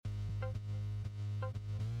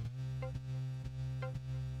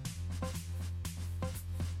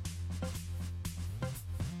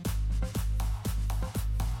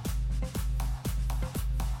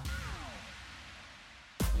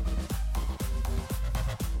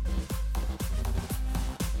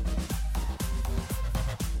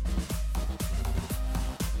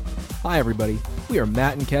Hi, everybody. We are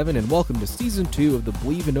Matt and Kevin, and welcome to Season 2 of the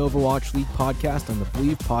Believe in Overwatch League podcast on the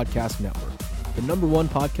Believe Podcast Network, the #1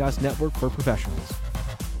 podcast network for professionals.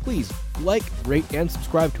 Please like, rate, and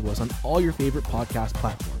subscribe to us on all your favorite podcast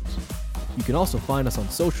platforms. You can also find us on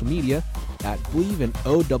social media at Believe in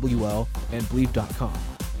OWL and Believe.com.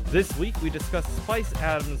 This week we discuss Spice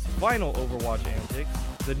Adams' final Overwatch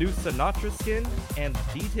antics, the new Sinatra skin, and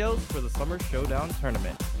details for the Summer Showdown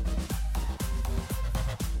tournament.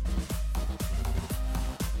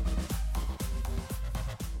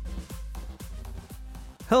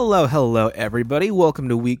 Hello, everybody. Welcome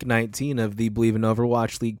to week 19 of the Believe in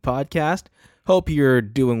Overwatch League podcast. Hope you're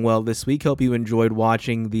doing well this week. Hope you enjoyed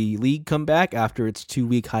watching the league come back after its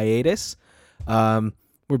 2-week hiatus.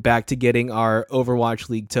 We're back to getting our Overwatch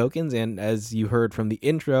League tokens, and as you heard from the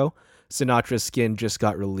intro, Sinatra's skin just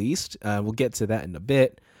got released. We'll get to that in a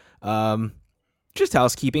bit. Just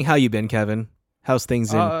housekeeping. How you been, Kevin? How's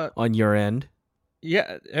things on your end?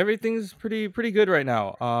 Yeah, everything's pretty good right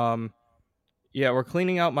now. Yeah, we're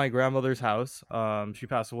cleaning out my grandmother's house. She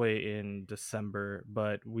passed away in December,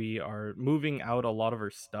 but we are moving out a lot of her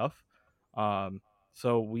stuff.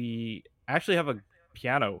 So we actually have a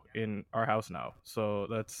piano in our house now. So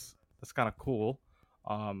that's kind of cool.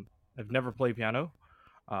 I've never played piano,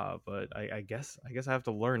 but I guess I have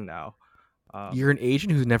to learn now. You're an Asian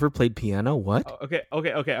who's never played piano? What? Okay.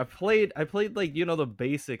 I played like the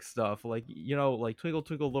basic stuff, like like Twinkle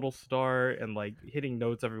Twinkle Little Star and like hitting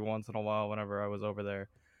notes every once in a while whenever I was over there,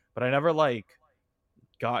 but I never like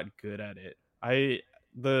got good at it.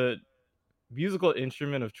 The musical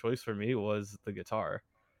instrument of choice for me was the guitar,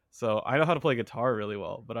 so I know how to play guitar really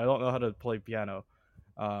well, but I don't know how to play piano.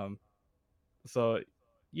 Um, so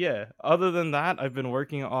yeah, other than that, I've been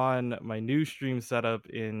working on my new stream setup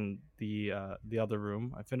in the other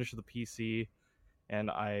room. I finished the PC and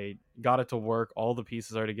I got it to work. All the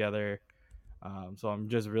pieces are together. So I'm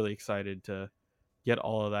just really excited to get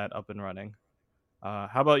all of that up and running. How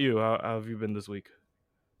about you? How have you been this week?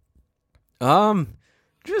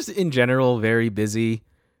 Just in general, very busy.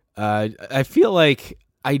 I feel like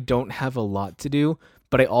I don't have a lot to do,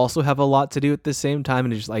 but I also have a lot to do at the same time,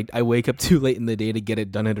 and it's just like I wake up too late in the day to get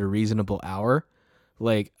it done at a reasonable hour.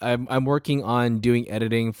 Like I'm working on doing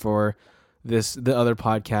editing for the other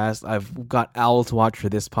podcast. I've got Owl to watch for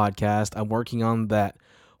this podcast. I'm working on that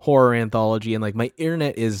horror anthology, and like my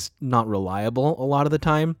internet is not reliable a lot of the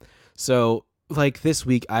time. So like this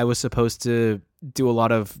week I was supposed to do a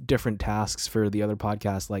lot of different tasks for the other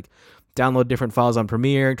podcast, like download different files on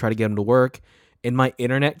Premiere, try to get them to work, and my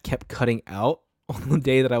internet kept cutting out on the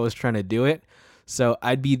day that I was trying to do it. So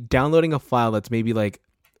I'd be downloading a file that's maybe like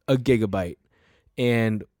a gigabyte,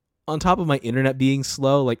 and on top of my internet being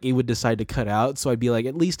slow, like it would decide to cut out. So I'd be like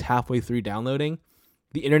at least halfway through downloading,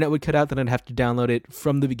 the internet would cut out, then I'd have to download it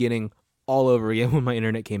from the beginning all over again when my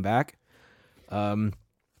internet came back.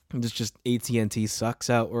 It's just AT&T sucks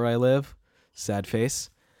out where I live. Sad face.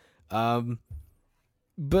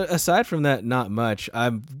 But aside from that, not much.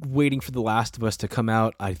 I'm waiting for The Last of Us to come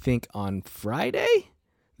out, I think, on Friday?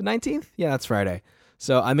 The 19th? Yeah, that's Friday.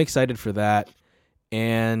 So I'm excited for that.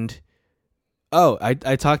 And,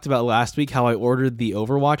 I talked about last week how I ordered the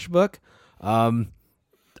Overwatch book. I'm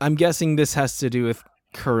guessing this has to do with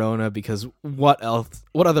Corona, because what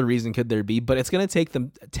other reason could there be? But it's going to take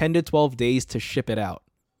them 10 to 12 days to ship it out.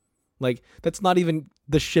 Like, that's not even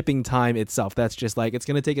the shipping time itself. That's just like, it's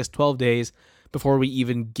going to take us 12 days before we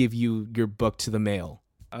even give you your book to the mail.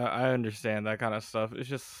 I understand that kind of stuff. It's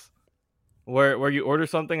just where you order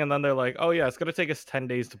something and then they're like, "Oh yeah, it's gonna take us 10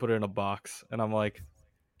 days to put it in a box," and I'm like,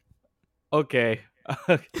 "Okay."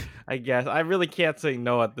 I guess I really can't say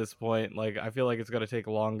no at this point. Like, I feel like it's gonna take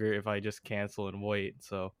longer if I just cancel and wait.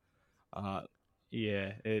 So, uh,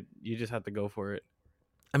 yeah, you just have to go for it.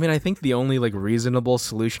 I mean, I think the only like reasonable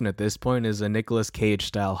solution at this point is a Nicolas Cage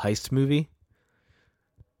style heist movie.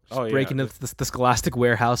 Oh Just yeah, break into the Scholastic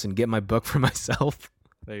warehouse and get my book for myself.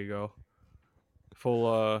 there you go.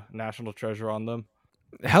 Full national treasure on them.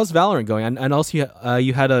 How's Valorant going? And also,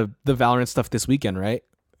 you had the Valorant stuff this weekend, right?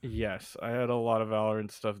 Yes, I had a lot of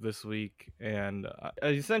Valorant stuff this week, and I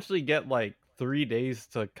essentially get like 3 days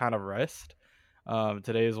to kind of rest.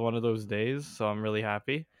 Today is one of those days, so I'm really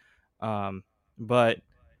happy. But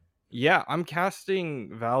yeah, I'm casting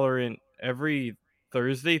Valorant every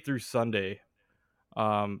Thursday through Sunday,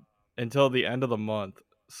 um, until the end of the month.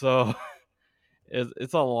 So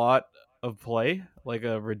it's a lot of play, like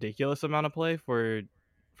a ridiculous amount of play for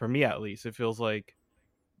me at least. It feels like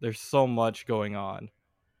there's so much going on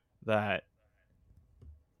that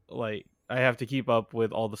like I have to keep up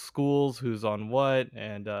with all the schools, who's on what,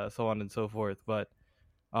 and so on and so forth. But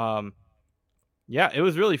um, Yeah, it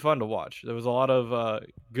was really fun to watch. There was a lot of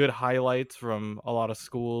good highlights from a lot of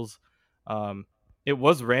schools. Um, it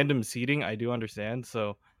was random seeding, I do understand.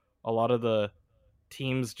 So a lot of the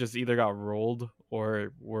teams just either got rolled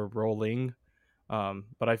or were rolling.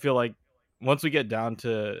 But I feel like once we get down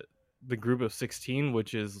to the group of 16,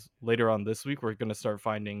 which is later on this week, we're going to start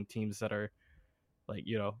finding teams that are like,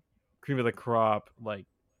 cream of the crop, like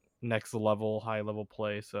next level, high level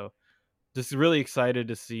play. So just really excited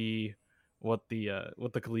to see what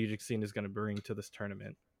the collegiate scene is going to bring to this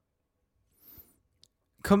tournament.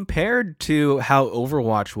 Compared to how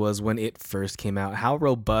Overwatch was when it first came out, how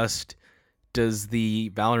robust does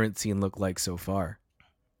the Valorant scene look like so far?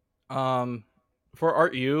 Um, for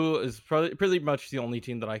ArtU is probably pretty much the only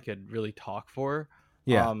team that I could really talk for.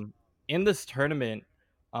 Yeah. Um, in this tournament,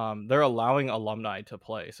 they're allowing alumni to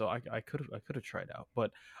play, so I could have tried out,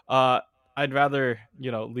 but uh, I'd rather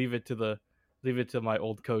leave it to my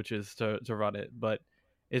old coaches to run it. But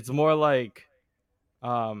it's more like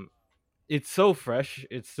um it's so fresh.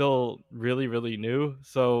 It's still really, really new.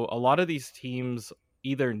 So a lot of these teams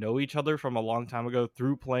either know each other from a long time ago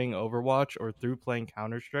through playing Overwatch or through playing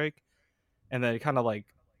Counter Strike, and then kind of like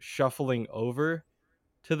shuffling over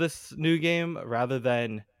to this new game rather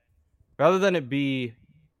than it be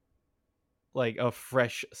like a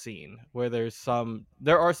fresh scene where there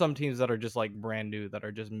are some teams that are just like brand new that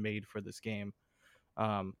are just made for this game.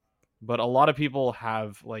 Um, but a lot of people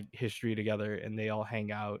have like history together and they all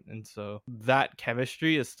hang out, and so that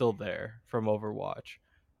chemistry is still there from Overwatch,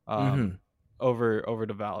 um, Mm-hmm. over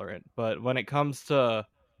to Valorant. But when it comes to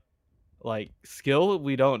like skill,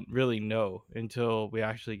 we don't really know until we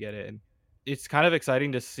actually get in. It's kind of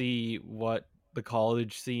exciting to see what the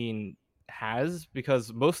college scene has,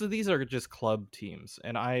 because most of these are just club teams,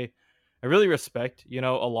 and I really respect a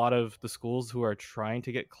lot of the schools who are trying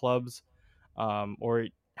to get clubs, or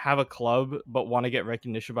have a club but want to get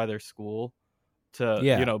recognition by their school to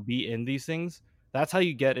Yeah. be in these things. That's how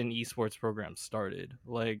you get an esports program started.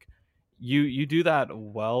 Like you do that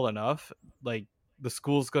well enough, like the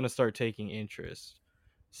school's going to start taking interest.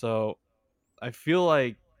 So I feel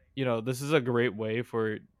like this is a great way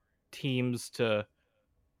for teams to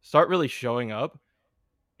start really showing up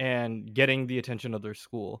and getting the attention of their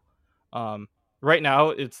school. Um, right now,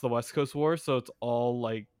 it's the West Coast War, so it's all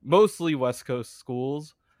like mostly West Coast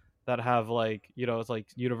schools that have like it's like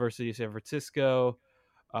University of San Francisco.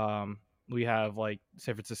 Um, we have like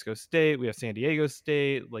San Francisco State, we have San Diego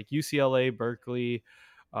State, like UCLA, Berkeley,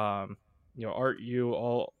 um, Art U,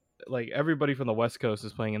 all like everybody from the West Coast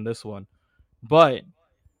is playing in this one. But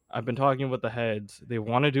I've been talking with the heads; they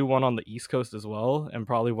want to do one on the East Coast as well, and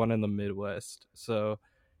probably one in the Midwest. So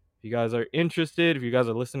if you guys are interested, if you guys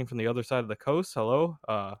are listening from the other side of the coast, hello,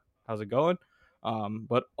 how's it going?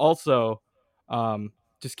 But also, um,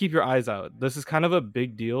 just keep your eyes out. This is kind of a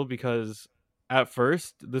big deal because at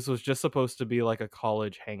first this was just supposed to be like a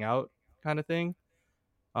college hangout kind of thing.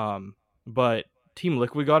 Um, but Team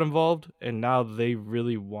Liquid got involved, and now they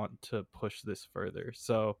really want to push this further.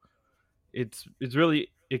 So it's really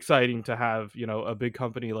exciting to have a big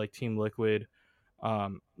company like Team Liquid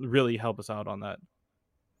really help us out on that.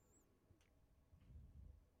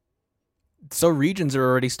 So regions are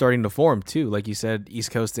already starting to form too. Like you said,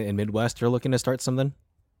 East Coast and Midwest are looking to start something.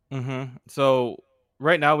 So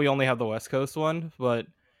right now we only have the West Coast one, but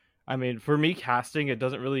I mean, for me casting, it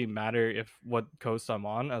doesn't really matter if what coast I'm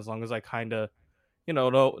on, as long as I kind of know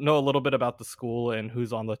a little bit about the school and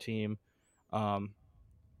who's on the team. Um,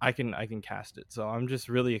 I can cast it. So I'm just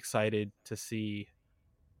really excited to see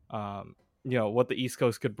um, what the East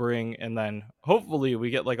Coast could bring, and then hopefully we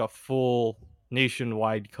get like a full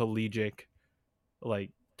nationwide collegiate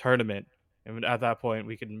like tournament, and at that point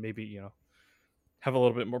we can maybe have a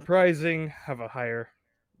little bit more pricing, have a higher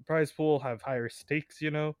prize pool, have higher stakes.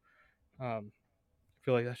 I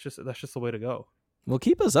feel like that's just the way to go. Well,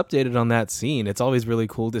 keep us updated on that scene. It's always really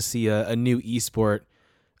cool to see a new esport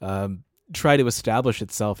um, try to establish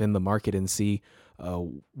itself in the market and see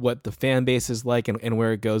what the fan base is like and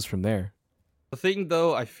where it goes from there. The thing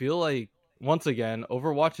though, I feel like once again,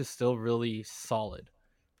 Overwatch is still really solid.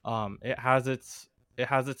 It has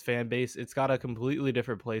its fan base. It's got a completely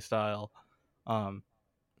different play style um,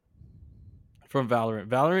 from Valorant.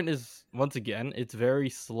 Valorant is once again, it's very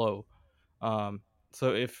slow. Um,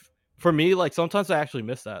 so if for me, like sometimes I actually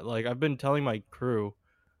miss that. Like I've been telling my crew,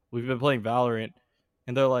 we've been playing Valorant,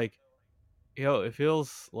 and they're like, "Yo, it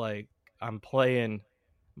feels like I'm playing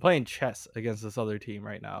chess against this other team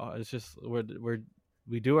right now. It's just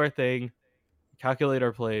we do our thing, calculate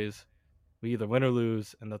our plays, we either win or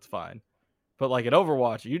lose, and that's fine. But like in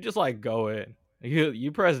Overwatch, you just like go in.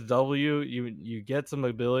 You press W, you get some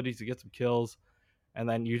abilities, you get some kills, and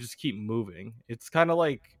then you just keep moving. It's kind of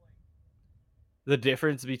like the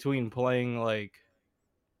difference between playing like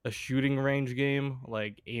a shooting range game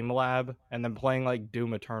like Aim Lab and then playing like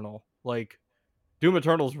Doom Eternal. Like Doom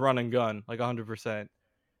Eternal's run and gun like 100%,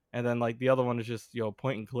 and then like the other one is just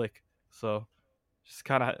point and click. So just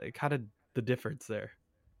kind of the difference there.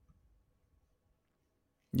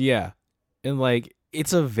 Yeah. And like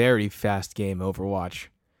it's a very fast game, Overwatch.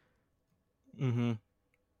 Mm-hmm.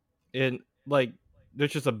 And like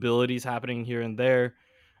there's just abilities happening here and there.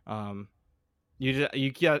 Um, you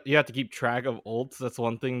have to keep track of ults. That's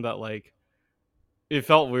one thing that like it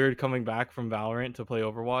felt weird coming back from Valorant to play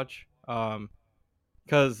Overwatch.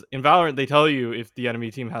 Because in Valorant they tell you if the enemy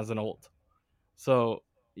team has an ult, so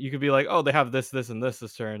you could be like, oh, they have this, and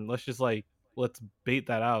this turn. Let's bait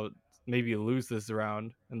that out. Maybe lose this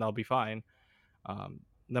round, and they'll be fine.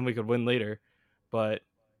 Then we could win later. But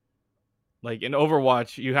like in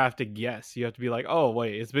Overwatch, you have to guess. You have to be like, oh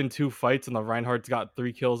wait, it's been 2 fights and the Reinhardt's got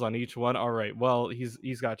 3 kills on each one. All right, well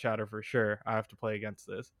he's got Chatter for sure. I have to play against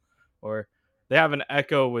this. Or they have an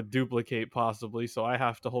Echo with duplicate possibly, so I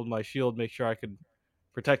have to hold my shield, make sure I can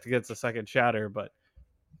protect against the second Chatter. But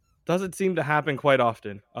doesn't seem to happen quite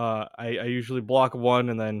often. I usually block one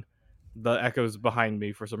and then the Echo's behind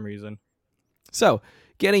me for some reason. So,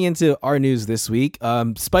 getting into our news this week,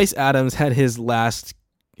 Spice Adams had his last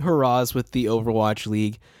hurrahs with the Overwatch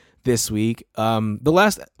League this week. The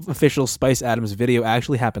last official Spice Adams video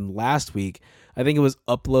actually happened last week. I think it was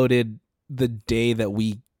uploaded the day that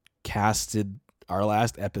we casted our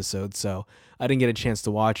last episode, so I didn't get a chance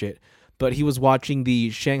to watch it. But he was watching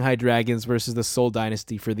the Shanghai Dragons versus the Seoul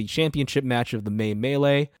Dynasty for the championship match of the May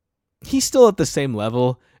Melee. He's still at the same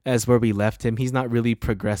level as where we left him. He's not really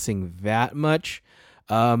progressing that much.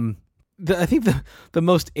 I think the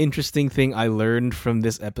most interesting thing I learned from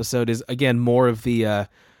this episode is, again, more of the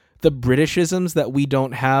Britishisms that we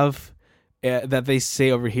don't have, that they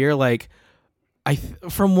say over here. Like,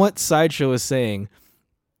 from what Sideshow is saying,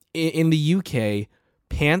 in the UK,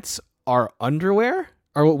 pants are underwear,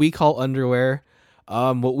 or what we call underwear.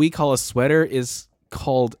 What we call a sweater is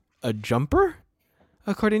called a jumper,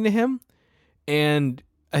 according to him. And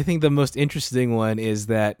I think the most interesting one is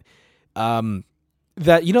that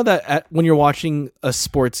that when you're watching a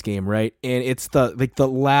sports game, right, and it's the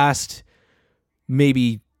last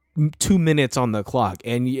maybe 2 minutes on the clock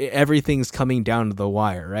and everything's coming down to the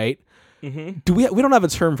wire, right? Mm-hmm. We don't have a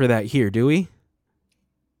term for that here, do we?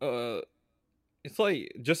 It's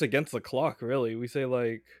like just against the clock, really. We say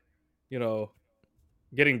like,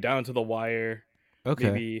 getting down to the wire. Okay.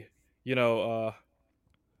 Maybe,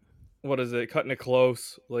 what is it? Cutting it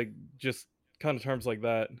close, like just kind of terms like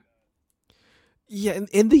that. Yeah,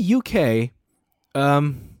 in the UK,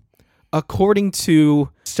 according to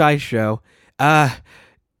Sideshow,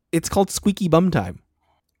 it's called squeaky bum time,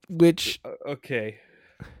 which Okay.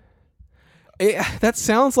 that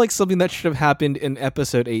sounds like something that should have happened in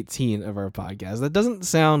episode 18 of our podcast. That doesn't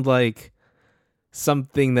sound like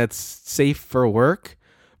something that's safe for work.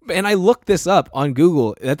 And I looked this up on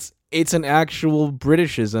Google. It's an actual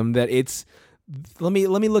Britishism that it's. Let me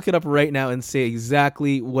look it up right now and say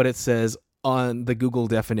exactly what it says on the Google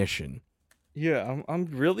definition. Yeah, I'm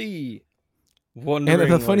really wondering.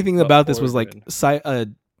 And the funny like, thing the about this was like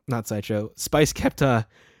origin. not Sideshow. Spice kept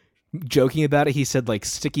joking about it. He said like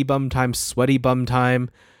sticky bum time, sweaty bum time,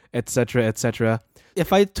 etc., etc.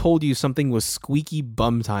 If I told you something was squeaky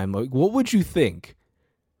bum time, like what would you think?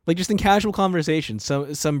 Like just in casual conversation,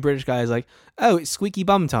 some British guy is like, "Oh, it's squeaky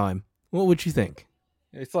bum time." What would you think?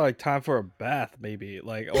 It's like time for a bath, maybe.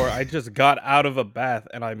 Like, or I just got out of a bath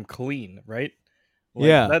and I'm clean, right? Like,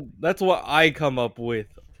 Yeah. that's what I come up with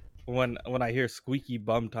when I hear squeaky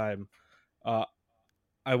bum time.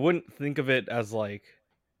 I wouldn't think of it as like,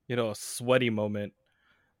 a sweaty moment.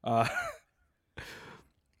 Uh,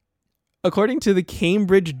 According to the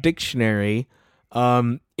Cambridge Dictionary,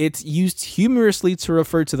 it's used humorously to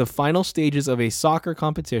refer to the final stages of a soccer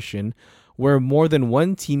competition where more than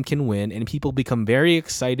one team can win and people become very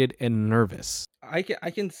excited and nervous. I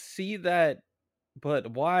can see that,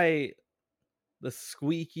 but why the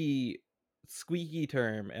squeaky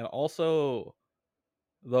term and also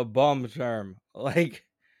the bum term? Like,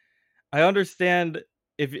 I understand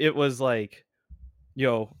if it was like,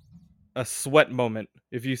 a sweat moment.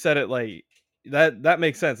 If you said it like that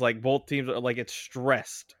makes sense. Like both teams are like it's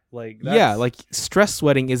stressed. Like Yeah, that's like stress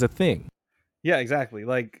sweating is a thing. yeah, exactly.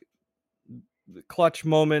 Like clutch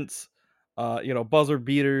moments, buzzer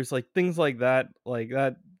beaters, like things like that. Like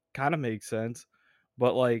that kind of makes sense.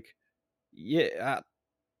 But like, yeah,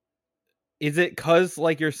 is it cuz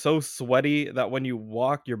like you're so sweaty that when you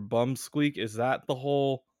walk your bum squeak? Is that the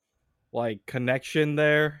whole like connection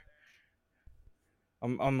there.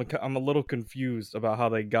 I'm a little confused about how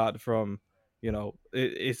they got from,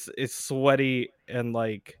 it's sweaty and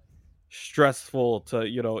like stressful to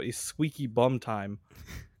a squeaky bum time.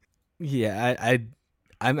 Yeah,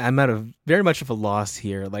 I'm at a very much of a loss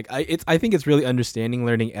here. Like I think it's really understanding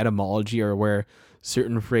learning etymology or where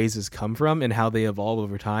certain phrases come from and how they evolve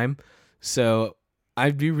over time. So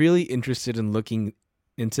I'd be really interested in looking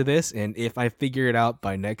into this, and if I figure it out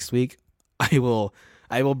by next week, I will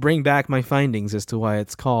I will bring back my findings as to why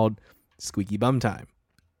it's called squeaky bum time.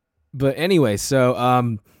 But anyway, so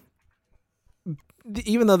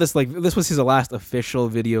even though this was his last official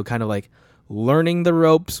video, kind of like learning the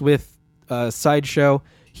ropes with Sideshow,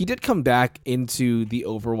 he did come back into the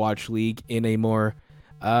Overwatch League in a more,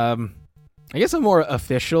 I guess, a more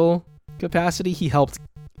official capacity. He helped,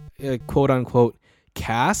 quote unquote,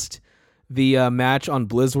 cast the match on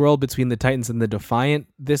Blizzworld between the Titans and the Defiant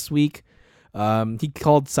this week. He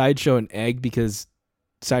called Sideshow an egg because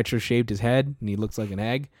Sideshow shaved his head and he looks like an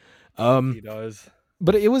egg. Um, He does.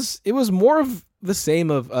 but it was more of the same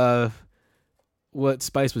of what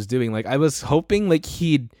Spice was doing. Like I was hoping like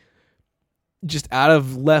he'd just out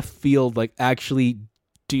of left field like actually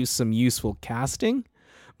do some useful casting.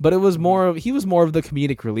 But it was Hmm. more of he was more of the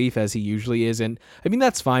comedic relief as he usually is, and I mean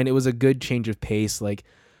that's fine. It was a good change of pace. Like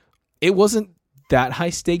it wasn't that high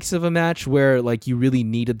stakes of a match where like you really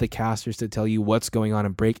needed the casters to tell you what's going on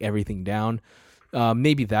and break everything down.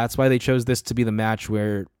 Maybe that's why they chose this to be the match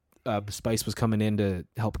where Spice was coming in to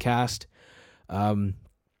help cast. Um,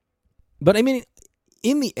 but I mean,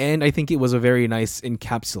 in the end, I think it was a very nice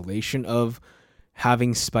encapsulation of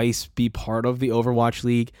having Spice be part of the Overwatch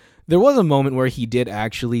League. There was a moment where he did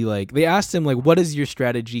actually like they asked him like, "What is your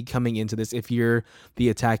strategy coming into this? If you're the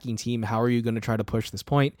attacking team, how are you going to try to push this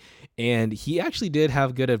point?" And he actually did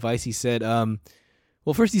have good advice. He said,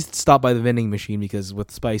 "Well, first he stopped by the vending machine because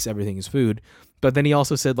with Spice everything is food." But then he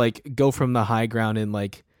also said like, "Go from the high ground and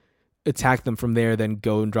like attack them from there, then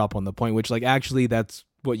go and drop on the point," which like actually that's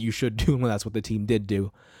what you should do, and that's what the team did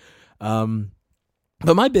do. Um,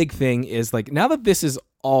 but my big thing is like now that this is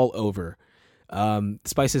all over,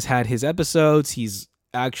 Spice has had his episodes. He's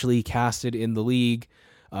actually casted in the league.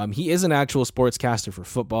 He is an actual sportscaster for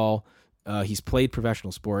football. He's played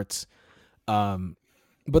professional sports. Um,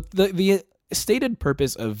 but the stated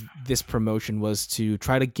purpose of this promotion was to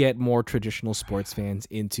try to get more traditional sports fans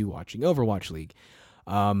into watching Overwatch League.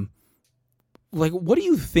 Um, like what do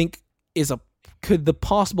you think is a could the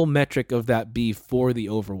possible metric of that be for the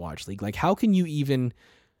Overwatch League? Like how could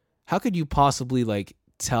you possibly like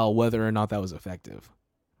tell whether or not that was effective?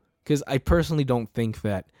 Cuz I personally don't think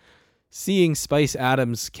that seeing Spice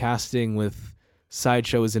Adams casting with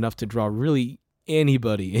Sideshow is enough to draw really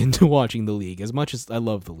anybody into watching the league as much as I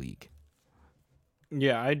love the league.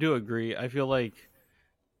 Yeah, I do agree. I feel like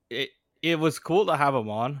it it was cool to have him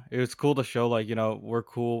on. It was cool to show like, we're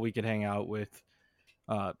cool, we can hang out with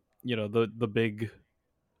uh the big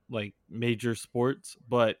like major sports,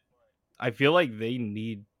 but I feel like they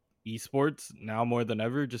need esports now more than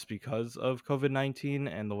ever just because of COVID-19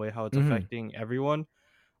 and the way how it's Mhm. affecting everyone.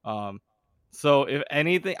 Um, so if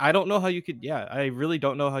anything, I don't know how you could. Yeah, I really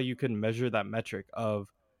don't know how you can measure that metric of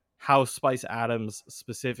how Spice Adams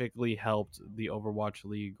specifically helped the Overwatch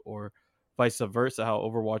League, or vice versa, how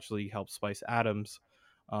Overwatch League helped Spice Adams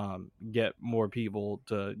get more people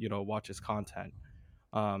to watch his content.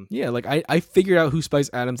 Um, Yeah, like I figured out who Spice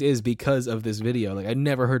Adams is because of this video. Like I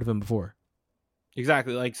never heard of him before.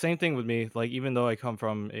 exactly, like same thing with me. Like even though I come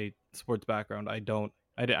from a sports background, I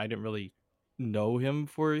didn't really know him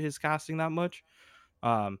for his casting that much.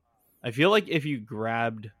 Um, I feel like if you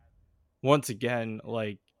grabbed once again,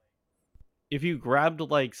 like if you grabbed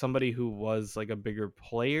like somebody who was like a bigger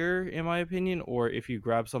player, in my opinion, or if you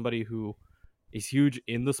grab somebody who is huge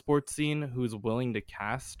in the sports scene who's willing to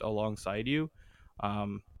cast alongside you,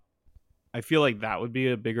 um, I feel like that would be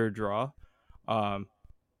a bigger draw. Um,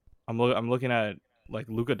 I'm looking at like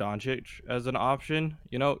Luka Doncic as an option.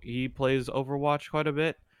 He plays Overwatch quite a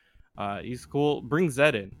bit. He's cool. Bring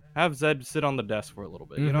Zed in. Have Zed sit on the desk for a little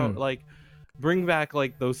bit. Mhm. Like bring back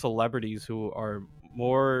like those celebrities who are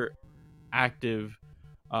more active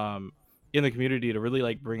um in the community to really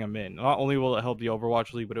like bring them in. Not only will it help the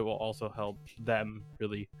Overwatch League, but it will also help them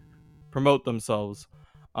really promote themselves.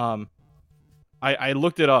 Um I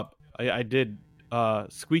looked it up. I did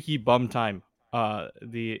squeaky bum time.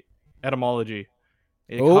 The etymology.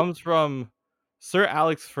 It Oh. comes from Sir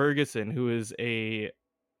Alex Ferguson, who is a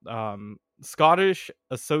Scottish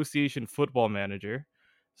Association football manager.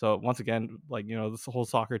 So once again, like this whole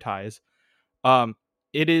soccer ties. Um,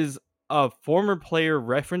 it is a former player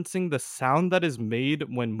referencing the sound that is made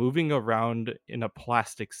when moving around in a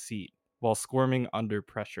plastic seat while squirming under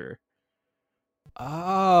pressure.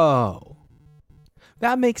 Oh,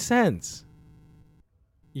 that makes sense.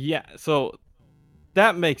 Yeah, so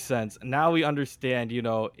that makes sense. Now we understand,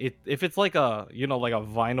 if it's like a, like a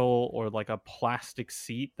vinyl or like a plastic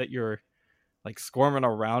seat that you're like squirming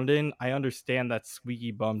around in, I understand that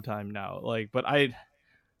squeaky bum time now. Like, but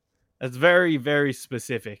that's very, very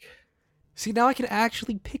specific. See, now I can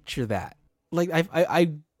actually picture that. Like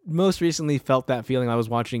I most recently felt that feeling. I was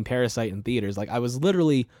watching Parasite in theaters. Like I was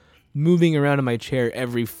literally moving around in my chair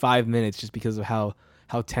every 5 minutes just because of how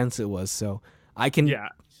tense it was. So I can Yeah,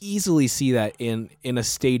 easily see that in a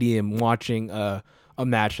stadium watching a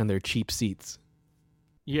match on their cheap seats.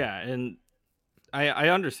 yeah, and I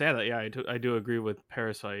understand that. Yeah, I do agree with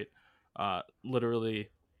Parasite. Literally,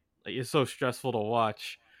 like, it's so stressful to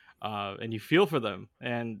watch, and you feel for them,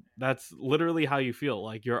 and that's literally how you feel.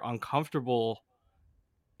 Like you're uncomfortable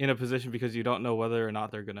in a position because you don't know whether or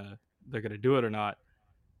not they're gonna do it or not,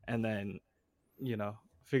 and then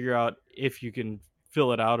figure out if you can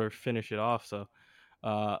fill it out or finish it off. So,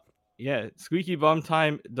 uh, yeah, squeaky bum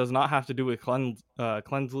time does not have to do with cleanliness.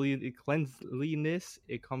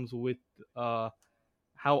 It comes with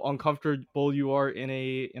how uncomfortable you are in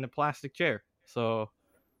a plastic chair. So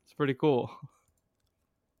it's pretty cool.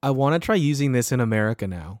 I want to try using this in America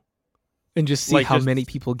now and just see Like, how just many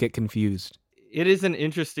people get confused. it is an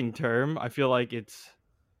interesting term. I feel like it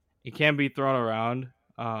can be thrown around.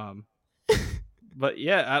 But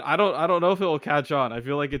yeah, I don't know if it will catch on. I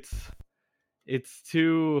feel like it's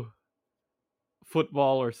too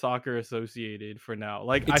football or soccer associated for now.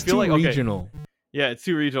 Like I It's feel too like, okay, regional. yeah, it's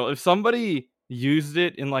too regional. If somebody used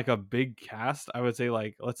it in like a big cast, I would say,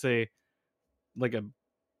 like, let's say like a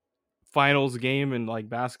finals game in like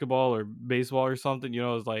basketball or baseball or something,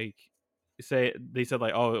 it's like, say they said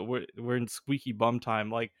like, oh, we're in squeaky bum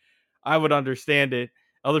time, like I would understand it.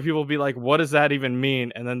 Other people would be like, what does that even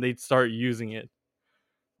mean? And then they'd start using it.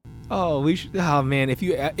 Oh, we should. Oh man, if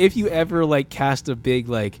you ever like cast a big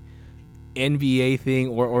like NBA thing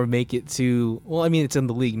or make it to, well, I mean it's in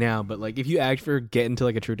the league now, but like if you ever get into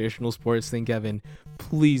like a traditional sports thing, Kevin,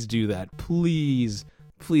 please do that. Please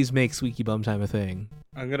make Squeaky Bum Time a thing.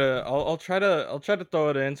 I'll try to throw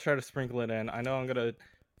it in, try to sprinkle it in. I know I'm gonna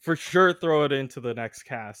for sure throw it into the next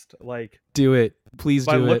cast. Like, Do it. Please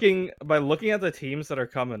by do it. looking at the teams that are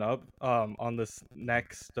coming up on this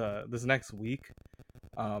next week,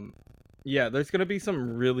 um yeah, there's gonna be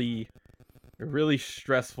some really, really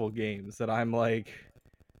stressful games that I'm like,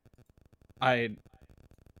 I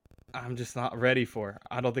I'm just not ready for.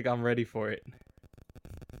 I don't think I'm ready for it.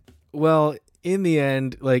 Well, in the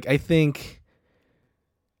end, like I think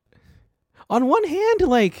on one hand,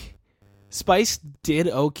 like Spice did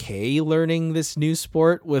okay learning this new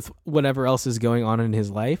sport with whatever else is going on in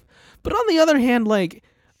his life. But on the other hand, like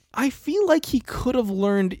I feel like he could have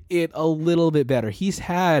learned it a little bit better. He's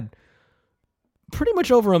had pretty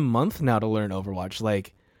much over a month now to learn Overwatch.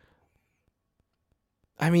 Like,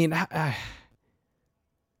 I mean, I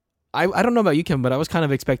don't know about you, Kim, but I was kind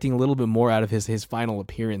of expecting a little bit more out of his final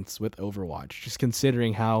appearance with Overwatch, just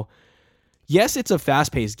considering how, yes, it's a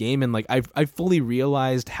fast paced game, and like I fully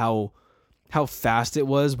realized how fast it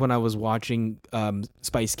was when I was watching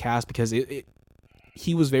Spice Cast, because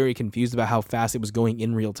he was very confused about how fast it was going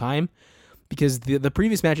in real time, because the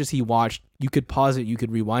previous matches he watched, you could pause it, you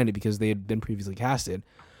could rewind it because they had been previously casted,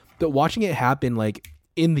 but watching it happen like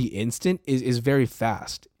in the instant is very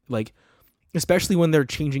fast. Like, especially when they're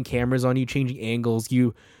changing cameras on you, changing angles.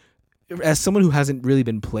 You, as someone who hasn't really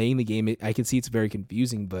been playing the game, I can see it's very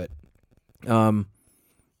confusing. But, do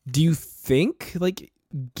you think, like,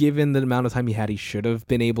 given the amount of time he had, he should have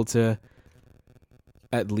been able to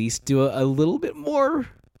at least do a little bit more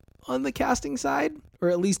on the casting side, or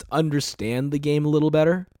at least understand the game a little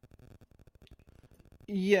better?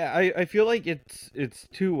 Yeah, I feel like it's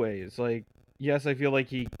two ways. Like, yes, I feel like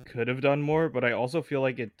he could have done more, but I also feel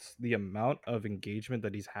like it's the amount of engagement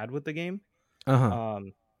that he's had with the game. Uh huh.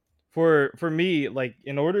 Um, for me, like,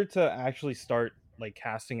 in order to actually start like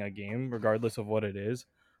casting a game, regardless of what it is,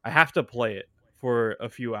 I have to play it for a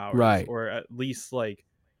few hours, Right. or at least like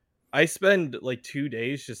I spend like 2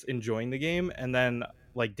 days just enjoying the game, and then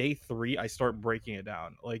like day three, I start breaking it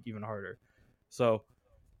down like even harder. So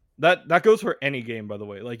that goes for any game, by the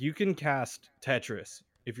way. Like, you can cast Tetris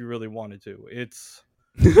if you really wanted to. It's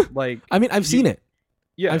like, I mean, I've you seen it.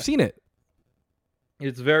 yeah, I've seen it.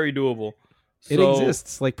 it's very doable. It So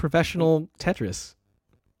exists, like professional Tetris.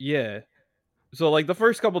 yeah, so like the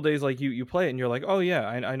first couple days, like you play it and you're like, oh yeah,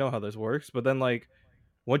 I know how this works. But then like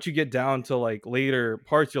once you get down to like later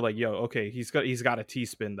parts, you're like, yo, okay, he's got a T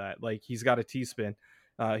spin that. Like he's got a T spin.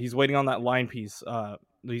 He's waiting on that line piece.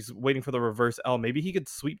 He's waiting for the reverse L. Maybe he could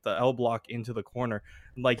sweep the L block into the corner.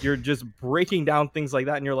 Like you're just breaking down things like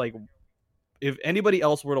that, and you're like, if anybody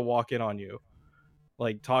else were to walk in on you,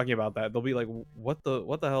 like talking about that, they'll be like, what the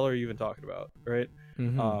hell are you even talking about, right?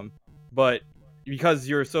 Mm-hmm. But because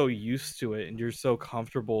you're so used to it and you're so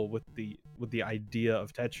comfortable with the idea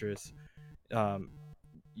of Tetris, um,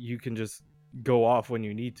 you can just go off when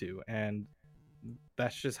you need to, and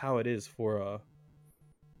that's just how it is for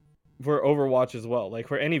Overwatch as well. Like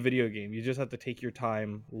for any video game, you just have to take your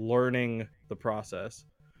time learning the process,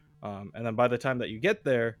 and then by the time that you get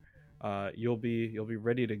there, you'll be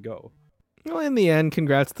ready to go. Well, in the end,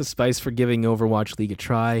 congrats to Spice for giving Overwatch League a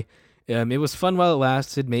try. It was fun while it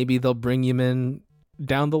lasted. Maybe they'll bring him in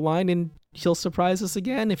down the line and he'll surprise us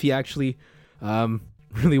again if he actually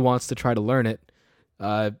really wants to try to learn it.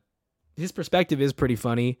 His perspective is pretty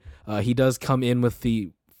funny. He does come in with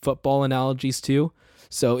the football analogies too.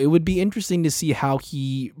 So it would be interesting to see how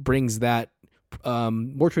he brings that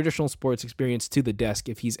more traditional sports experience to the desk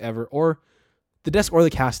if he's ever, or the desk or the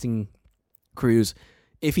casting crews,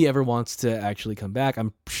 if he ever wants to actually come back.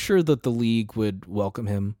 I'm sure that the league would welcome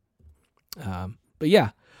him. But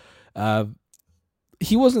yeah,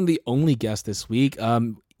 he wasn't the only guest this week.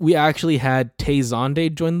 We actually had Tay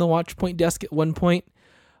Zonde join the Watchpoint desk at one point.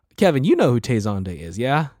 Kevin, you know who Tay Zonde is,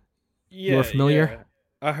 yeah? Yeah, You're familiar? yeah.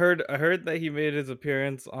 I heard that he made his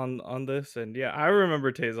appearance on this, and yeah, I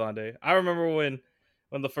remember Tezonde. I remember when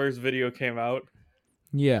the first video came out.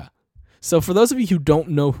 Yeah. So for those of you who don't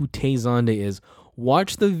know who Tay Zonde is,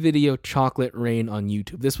 watch the video Chocolate Rain on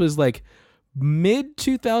YouTube. This was like mid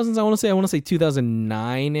 2000s, I want to say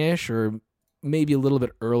 2009-ish, or maybe a little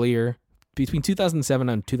bit earlier. Between 2007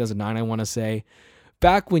 and 2009, I want to say.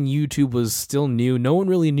 Back when YouTube was still new, no one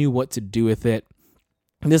really knew what to do with it.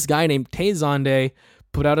 And this guy named Tay Zonde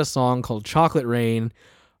put out a song called Chocolate Rain.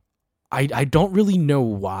 I don't really know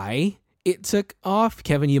why it took off.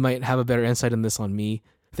 Kevin, you might have a better insight on this than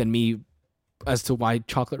me as to why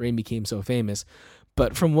Chocolate Rain became so famous.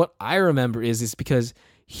 But from what I remember is because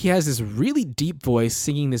he has this really deep voice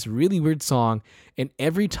singing this really weird song, and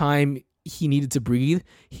every time he needed to breathe,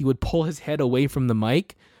 he would pull his head away from the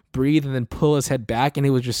mic, breathe, and then pull his head back, and it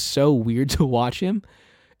was just so weird to watch him.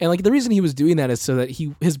 And like the reason he was doing that is so that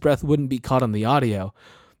his breath wouldn't be caught on the audio.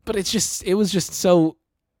 But it was just so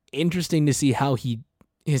interesting to see how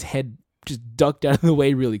his head just ducked out of the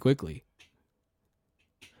way really quickly.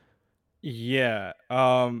 Yeah.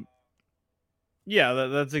 Yeah,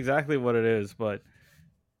 that's exactly what it is, but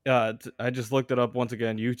I just looked it up once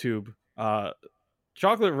again, YouTube.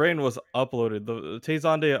 Chocolate Rain was uploaded. The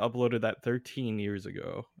Tezonde uploaded that 13 years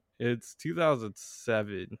ago. It's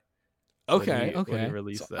 2007. Okay. When he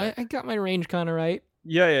released So that. I got my range kind of right.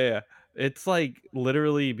 Yeah. It's like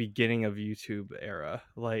literally beginning of YouTube era.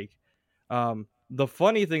 Like, the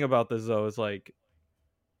funny thing about this though is like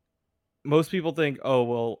most people think, oh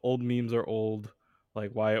well, old memes are old.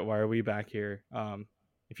 Like, why are we back here?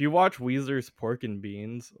 If you watch Weezer's Pork and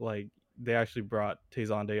Beans, like they actually brought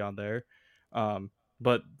Tezonde on there.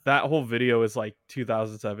 But that whole video is like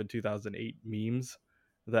 2007, 2008 memes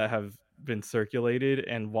that have been circulated,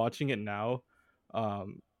 and watching it now,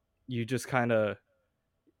 you just kind of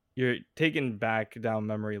you're taken back down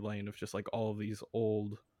memory lane of just like all of these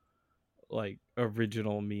old like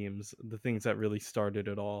original memes, the things that really started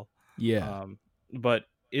it all. Yeah. But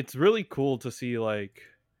it's really cool to see, like,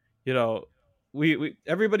 you know, we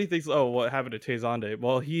everybody thinks, oh, what happened to Tezonde?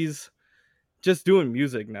 Well, he's just doing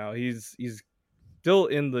music now. He's still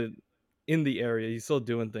in the area. He's still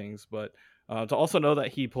doing things, but to also know that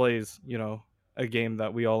he plays, a game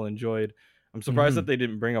that we all enjoyed. I'm surprised that they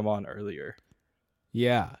didn't bring him on earlier.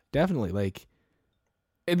 Yeah, definitely. Like,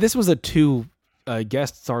 this was a 2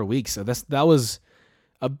 guest star week, so that was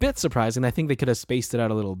a bit surprising. I think they could have spaced it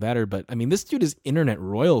out a little better, but I mean, this dude is internet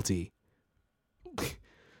royalty.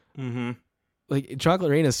 Mm-hmm. Like,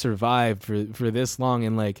 Chocolate Rain has survived for this long,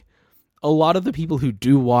 and like a lot of the people who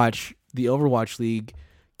do watch the Overwatch League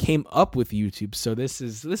came up with YouTube, so this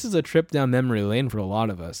is a trip down memory lane for a lot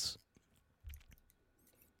of us.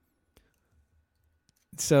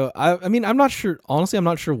 So I mean, I'm not sure. Honestly, I'm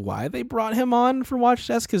not sure why they brought him on for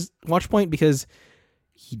Watchpoint, because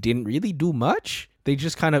he didn't really do much. They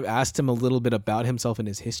just kind of asked him a little bit about himself and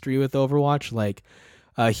his history with Overwatch. Like,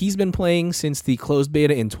 he's been playing since the closed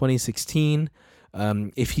beta in 2016.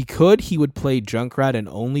 If he could, he would play Junkrat and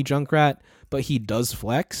only Junkrat, but he does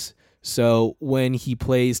flex. So when he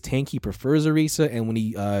plays tank, he prefers Orisa, and when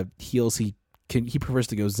he heals, he prefers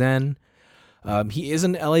to go Zen. He is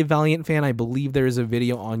an LA Valiant fan. I believe there is a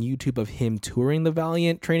video on YouTube of him touring the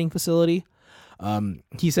Valiant training facility.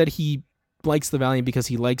 He said he likes the Valiant because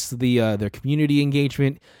he likes their community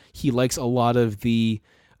engagement. He likes a lot of the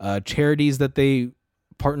charities that they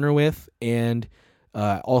partner with, and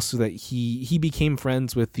also that he became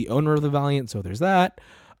friends with the owner of the Valiant. So there's that.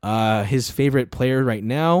 His favorite player right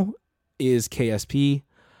now is KSP,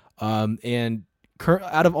 and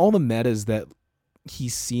out of all the metas that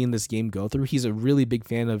he's seen this game go through, he's a really big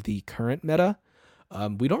fan of the current meta.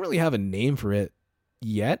 We don't really have a name for it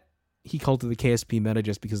yet. He called it the KSP meta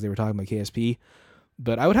just because they were talking about KSP.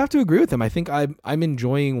 But I would have to agree with him. I think I'm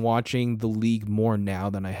enjoying watching the league more now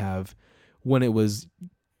than I have when it was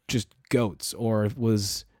just goats, or it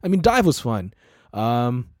was. I mean, dive was fun.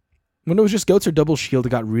 When it was just goats or double shield, it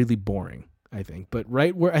got really boring, I think. But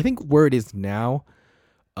where it is now,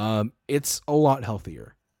 it's a lot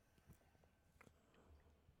healthier.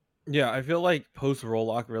 Yeah, I feel like post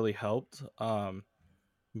Rollock really helped.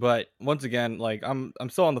 But once again, like I'm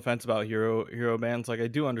still on the fence about hero bans. Like I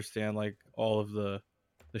do understand like all of the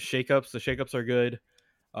shakeups. The shakeups are good.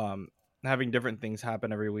 Um, Having different things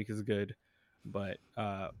happen every week is good, but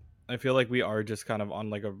I feel like we are just kind of on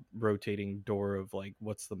like a rotating door of like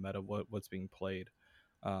what's the meta, what's being played.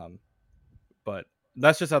 Um, but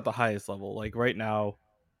that's just at the highest level. Like right now,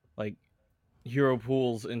 like hero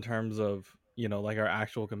pools in terms of like our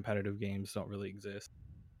actual competitive games don't really exist.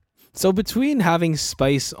 So between having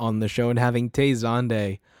Spice on the show and having Tay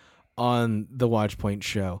Zonde on the Watchpoint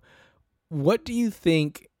show, what do you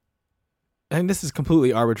think? And this is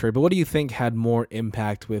completely arbitrary, but what do you think had more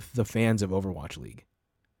impact with the fans of Overwatch League?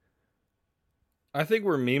 I think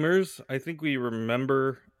we're memers. I think we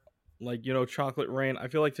remember, like Chocolate Rain. I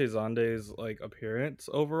feel like Tezande's like appearance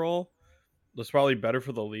overall was probably better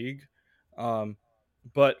for the league. Um,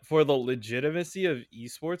 but for the legitimacy of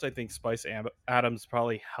esports, I think Adams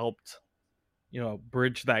probably helped,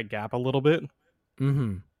 bridge that gap a little bit.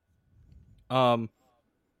 Mm-hmm. Um,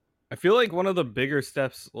 I feel like one of the bigger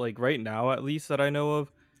steps, like right now at least that I know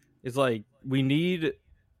of, is like we need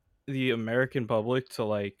the American public to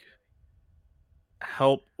like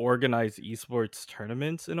help organize esports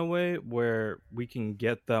tournaments in a way where we can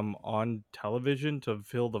get them on television to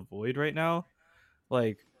fill the void right now.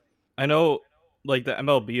 Like I know like the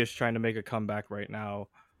MLB is trying to make a comeback right now.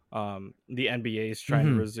 The NBA is trying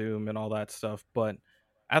to Mm-hmm. resume and all that stuff, but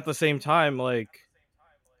at the same time, like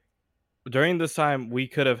during this time we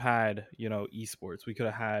could have had, esports. We could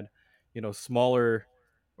have had, smaller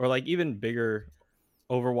or like even bigger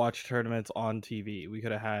Overwatch tournaments on TV. We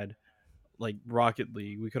could have had like Rocket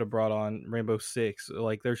League. We could have brought on Rainbow Six.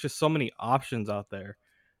 Like there's just so many options out there.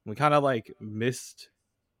 We kind of like missed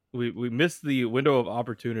we missed the window of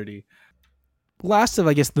opportunity. Last of,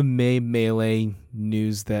 I guess, the May Melee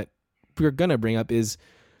news that we're gonna bring up is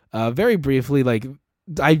very briefly. Like,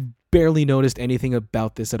 I barely noticed anything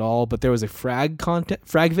about this at all, but there was a frag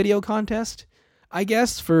video contest, I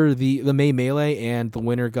guess, for the May Melee, and the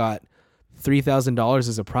winner got $3,000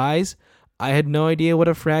 as a prize. I had no idea what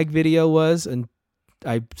a frag video was, and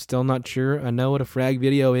I'm still not sure I know what a frag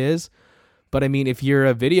video is. But I mean, if you're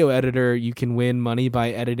a video editor, you can win money by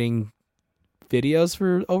editing videos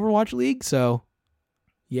for Overwatch League. So,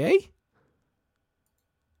 yay,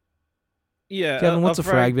 Yeah, Kevin. What's a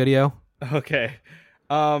frag video? Okay.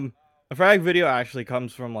 A frag video actually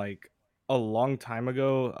comes from like a long time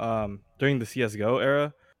ago, during the CS:GO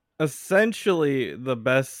era. Essentially, the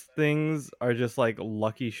best things are just like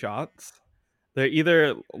lucky shots. They're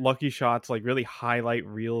either lucky shots, like really highlight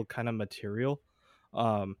reel kind of material,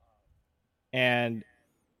 um, and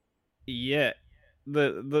yeah,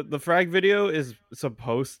 the frag video is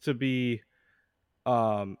supposed to be,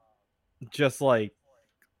 um, just like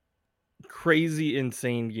crazy,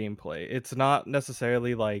 insane gameplay. It's not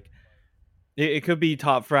necessarily like it could be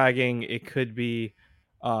top fragging. It could be,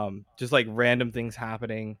 just like random things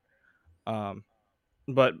happening. Um,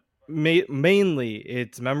 but mainly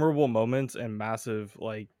it's memorable moments and massive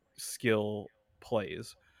like skill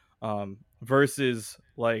plays, versus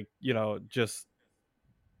like just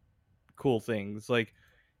cool things. Like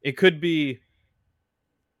it could be,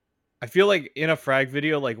 I feel like in a frag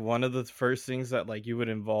video, like one of the first things that like you would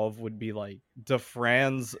involve would be like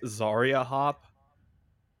DeFran's Zarya hop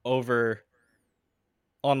over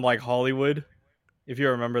on like Hollywood, if you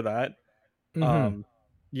remember that. Mm-hmm. um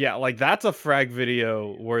yeah, like that's a frag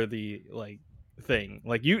video worthy like thing.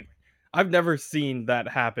 Like I've never seen that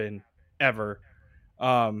happen ever.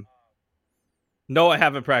 um no, I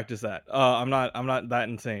haven't practiced that. I'm not that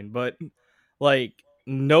insane, but like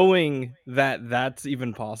knowing that that's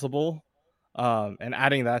even possible, and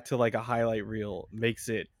adding that to like a highlight reel makes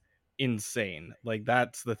it insane. Like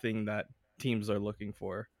that's the thing that teams are looking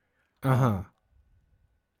for. Uh-huh.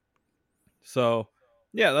 So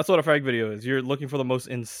yeah, that's what a frag video is. You're looking for the most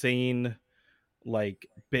insane like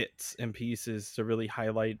bits and pieces to really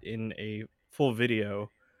highlight in a full video,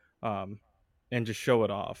 um, and just show it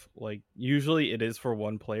off. Like usually it is for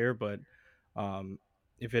one player, but um,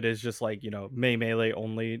 if it is just like melee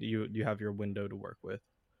only, you have your window to work with.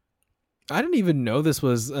 I didn't even know this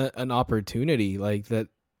was an opportunity like that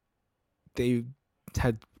they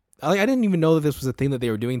had. Like, I didn't even know that this was a thing that they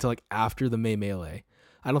were doing until like after the May Melee.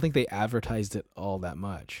 I don't think they advertised it all that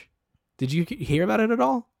much. Did you hear about it at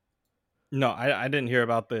all? No, I didn't hear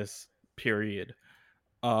about this. Period.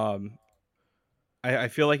 Um, I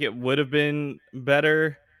feel like it would have been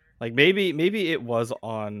better. Like maybe it was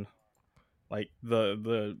on like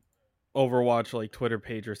the Overwatch like Twitter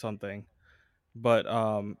page or something. But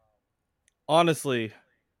honestly,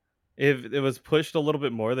 if it was pushed a little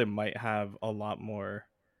bit more, they might have a lot more,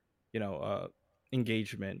 you know, uh,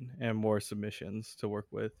 engagement and more submissions to work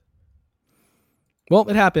with. Well,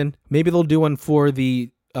 it happened. Maybe they'll do one for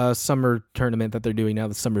the summer tournament that they're doing now,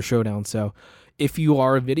 the Summer Showdown. So if you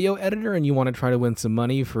are a video editor and you want to try to win some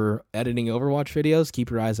money for editing Overwatch videos, keep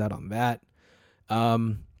your eyes out on that. A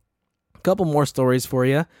couple more stories for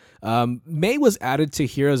you. May was added to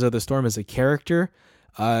Heroes of the Storm as a character.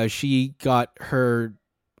 She got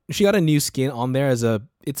a new skin on there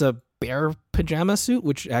it's a bear pajama suit,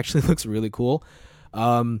 which actually looks really cool.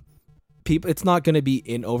 It's not going to be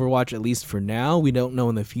in Overwatch, at least for now. We don't know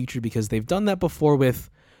in the future because they've done that before with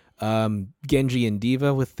Genji and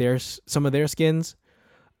D.Va with some of their skins.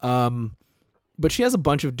 But she has a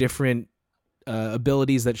bunch of different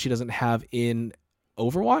abilities that she doesn't have in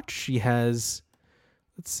Overwatch. She has,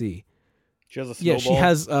 let's see. She has a snowball.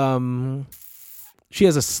 Yeah, she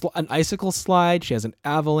has an icicle slide. She has an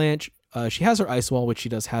avalanche. She has her ice wall, which she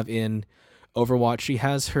does have in Overwatch. She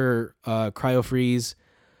has her cryo freeze.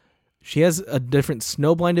 She has a different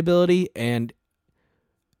snowblind ability, and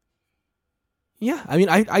yeah, I mean,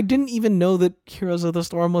 I didn't even know that Heroes of the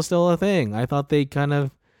Storm was still a thing. I thought they kind of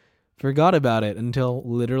forgot about it until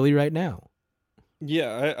literally right now.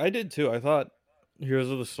 Yeah, I did too. I thought Heroes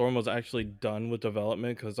of the Storm was actually done with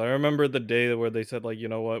development because I remember the day where they said like, you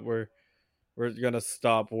know what, we're gonna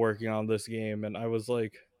stop working on this game, and I was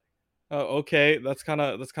like, oh, okay, that's kind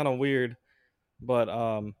of weird, but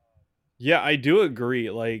yeah, I do agree.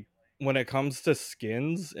 Like when it comes to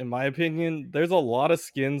skins, in my opinion, there's a lot of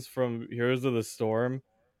skins from Heroes of the Storm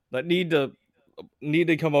that need to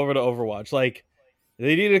come over to Overwatch. Like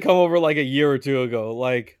they need to come over like a year or two ago.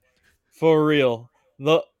 Like for real.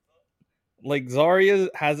 The like Zarya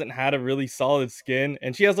hasn't had a really solid skin,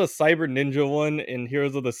 and she has a Cyber Ninja one in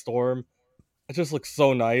Heroes of the Storm. It just looks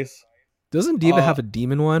so nice. Doesn't D.Va have a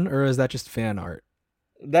demon one, or is that just fan art?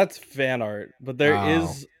 That's fan art, but there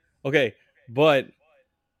is okay, but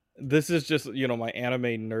this is just my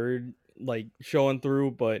anime nerd like showing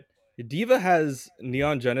through. But D.Va has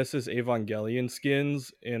Neon Genesis Evangelion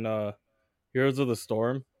skins in Heroes of the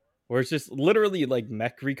Storm, where it's just literally like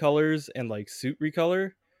mech recolors and like suit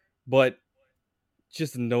recolor, but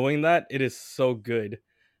just knowing that it is so good,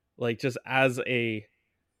 like just as a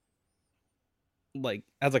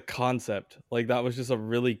concept, like that was just a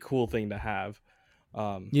really cool thing to have.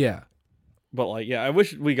 Yeah. But like, yeah, I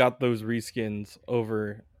wish we got those reskins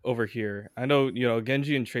over here. I know,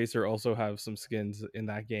 Genji and Tracer also have some skins in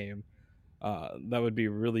that game. That would be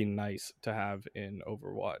really nice to have in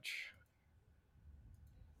Overwatch.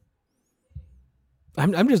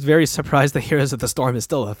 I'm just very surprised that Heroes of the Storm is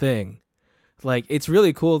still a thing. Like, it's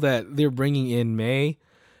really cool that they're bringing in May.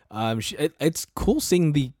 It's cool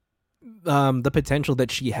seeing the potential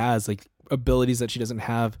that she has, like abilities that she doesn't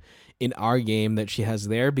have in our game that she has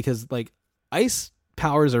there, because like ice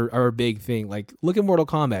powers are a big thing. Like look at Mortal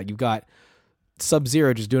Kombat. You've got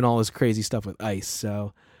Sub-Zero just doing all this crazy stuff with ice.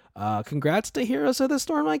 So congrats to Heroes of the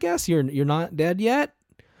Storm, I guess. You're not dead yet.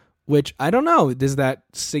 Which, I don't know, does that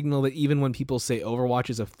signal that even when people say Overwatch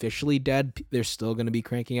is officially dead, they're still going to be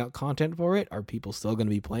cranking out content for it? Are people still going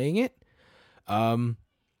to be playing it? We'll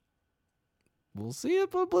see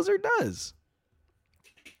what Blizzard does.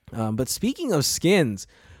 But speaking of skins,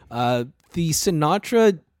 the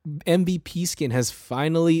Sinatra MVP skin has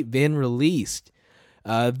finally been released.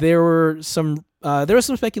 There was some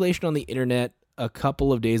speculation on the internet a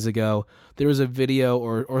couple of days ago. There was a video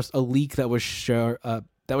or a leak that was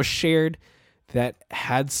shared that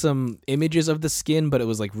had some images of the skin, but it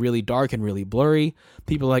was like really dark and really blurry.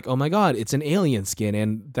 People were like, oh my god, it's an alien skin,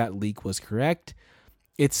 and that leak was correct.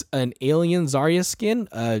 It's an alien Zarya skin.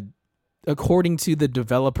 According to the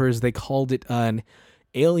developers, they called it an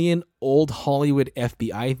alien old Hollywood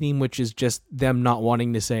FBI theme, which is just them not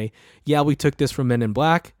wanting to say, yeah, we took this from Men in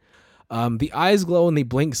Black. The eyes glow and they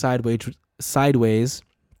blink sideways,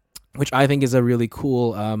 which I think is a really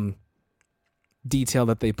cool detail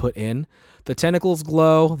that they put in. The tentacles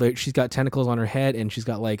glow. She's got tentacles on her head, and she's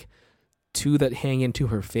got like two that hang into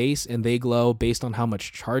her face, and they glow based on how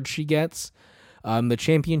much charge she gets. The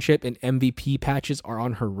championship and MVP patches are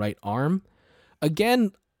on her right arm.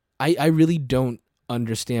 Again, I really don't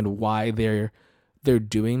understand why they're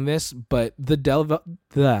doing this, but the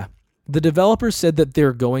developers said that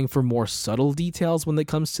they're going for more subtle details when it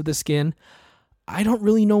comes to the skin. I don't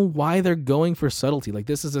really know why they're going for subtlety. Like,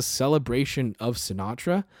 this is a celebration of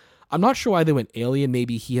Sinatraa. I'm not sure why they went alien.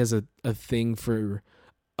 Maybe he has a thing for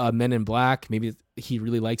Men in Black. Maybe he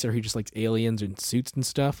really likes her. He just likes aliens and suits and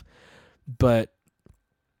stuff. But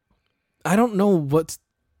I don't know what's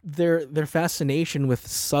their fascination with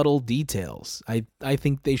subtle details. I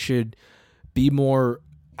think they should be more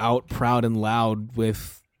out, proud, and loud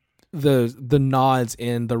with the nods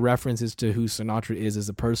and the references to who Sinatraa is as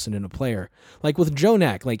a person and a player. Like with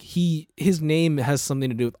Jonak, like his name has something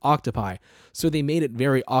to do with octopi, so they made it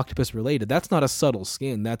very octopus related. That's not a subtle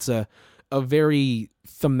skin. That's a very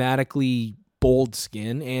thematically bold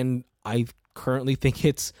skin, and I currently think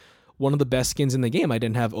it's one of the best skins in the game. I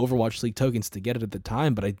didn't have Overwatch League tokens to get it at the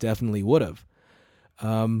time, but I definitely would have.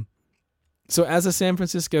 So as a San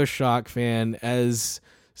Francisco Shock fan, as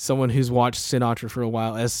someone who's watched Sinatraa for a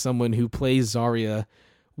while, as someone who plays Zarya,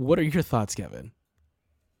 what are your thoughts, Kevin?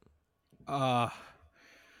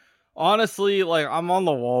 Honestly, like, I'm on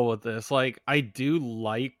the wall with this. Like, I do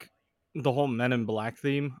like the whole Men in Black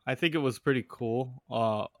theme. I think it was pretty cool.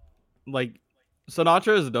 Like,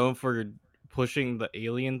 Sinatraa is known for pushing the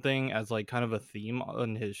alien thing as like kind of a theme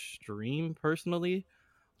on his stream personally.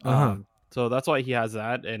 So that's why he has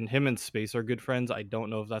that, and him and Space are good friends. I don't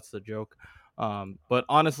know if that's the joke. But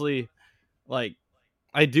honestly, like,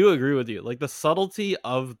 I do agree with you. Like, the subtlety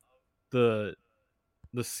of the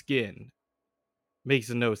skin makes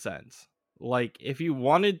no sense. Like, if you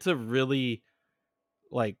wanted to really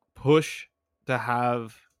like push to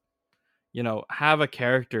have a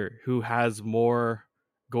character who has more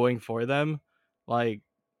going for them, like,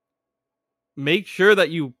 make sure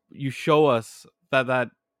that you show us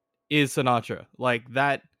that is Sinatraa. Like,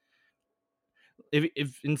 that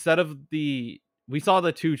if instead of we saw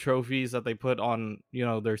the two trophies that they put on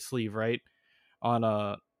their sleeve, right?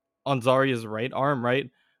 On Zarya's right arm, right?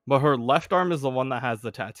 But her left arm is the one that has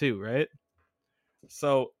the tattoo, right?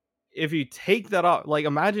 So if you take that off, like,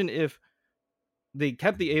 imagine if they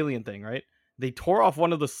kept the alien thing, right? They tore off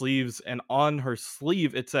one of the sleeves, and on her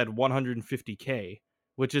sleeve it said 150K,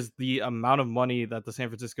 which is the amount of money that the San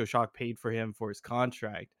Francisco Shock paid for him for his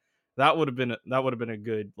contract. That would have been a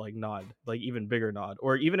good like nod, like even bigger nod.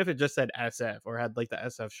 Or even if it just said SF or had like the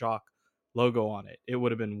SF Shock logo on it, it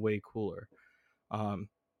would have been way cooler.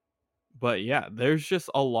 But yeah, there's just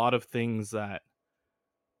a lot of things that,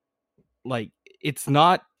 like, it's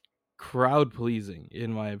not crowd pleasing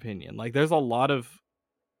in my opinion. Like, there's a lot of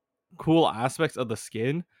cool aspects of the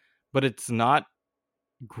skin, but it's not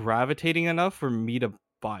gravitating enough for me to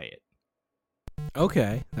buy it.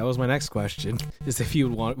 Okay, that was my next question. Is if you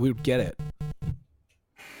would get it.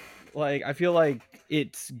 Like, I feel like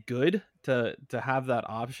it's good to have that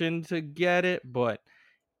option to get it, but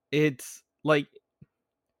it's like,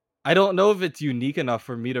 I don't know if it's unique enough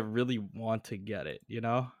for me to really want to get it, you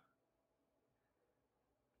know?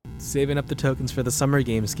 Saving up the tokens for the Summer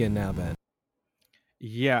Game skin now, then.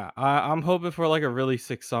 Yeah, I'm hoping for like a really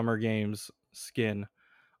sick Summer Games skin.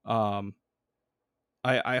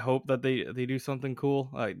 I hope that they do something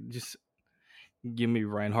cool. Just give me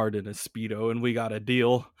Reinhardt in a Speedo and we got a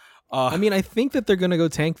deal. I mean, I think that they're going to go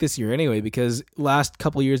tank this year anyway, because last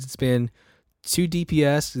couple years it's been 2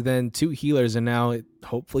 DPS, then 2 healers, and now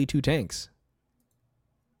hopefully 2 tanks.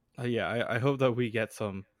 Yeah, I hope that we get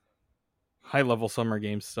some high-level Summer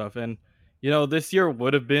Games stuff. And, this year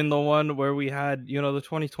would have been the one where we had, the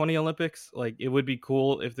 2020 Olympics. Like, it would be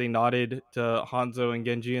cool if they nodded to Hanzo and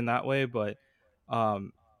Genji in that way, but,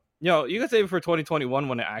 you can save it for 2021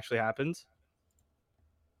 when it actually happens.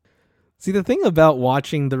 See, the thing about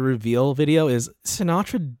watching the reveal video is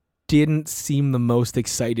Sinatraa didn't seem the most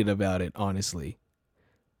excited about it, honestly.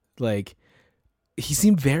 Like, he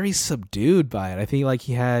seemed very subdued by it. I think like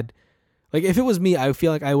he had, like, if it was me, I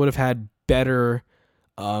feel like I would have had better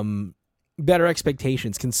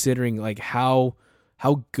expectations, considering like how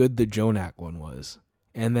good the Jonak one was.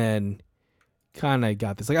 And then kind of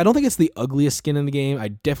got this. Like, I don't think it's the ugliest skin in the game. I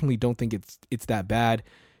definitely don't think it's that bad.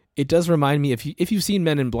 It does remind me, if you've seen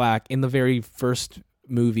Men in Black, in the very first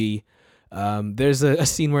movie, There's a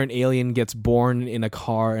scene where an alien gets born in a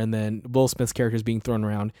car, and then Will Smith's character is being thrown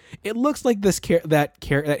around. It looks like that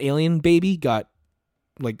alien baby got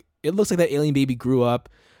like it looks like that alien baby grew up,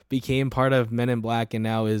 became part of Men in Black, and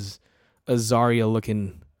now is a Zarya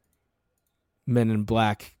looking Men in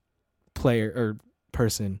Black player or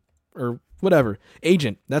person or whatever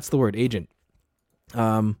agent. That's the word, agent.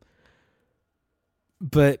 But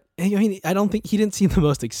I mean, I don't think he didn't seem the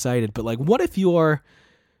most excited. But like, what if you're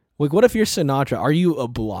Sinatra? Are you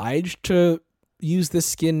obliged to use this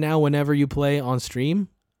skin now whenever you play on stream?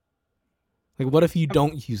 Like, what if you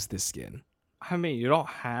don't use this skin? I mean, you don't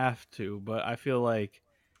have to, but I feel like,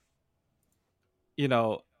 you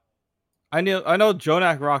know, I know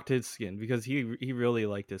Jonak rocked his skin because he really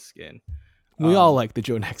liked his skin. We all like the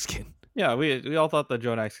Jonak skin. Yeah, we all thought the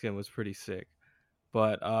Jonak skin was pretty sick.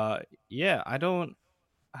 But yeah, I don't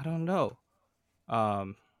know.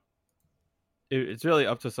 It's really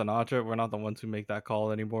up to Sinatra. We're not the ones who make that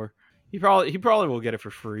call anymore. He probably will get it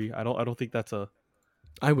for free. I don't think that's a.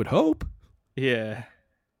 I would hope. Yeah.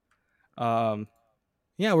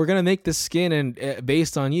 Yeah, we're gonna make this skin, and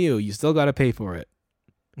based on you still got to pay for it.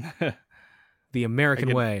 The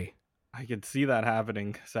American way. I can see that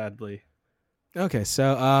happening, sadly. Okay,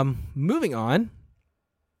 so moving on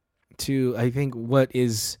to I think what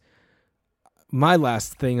is my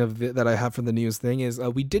last thing that I have from the news thing is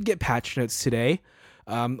we did get patch notes today.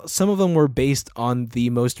 Some of them were based on the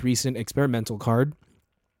most recent experimental card.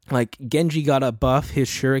 Like Genji got a buff. His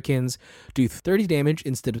shurikens do 30 damage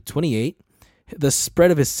instead of 28. The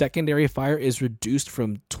spread of his secondary fire is reduced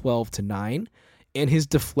from 12 to 9. And his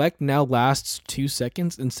deflect now lasts 2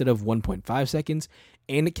 seconds instead of 1.5 seconds.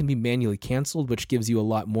 And it can be manually canceled, which gives you a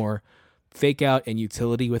lot more fake out and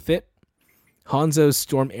utility with it. Hanzo's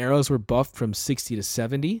storm arrows were buffed from 60 to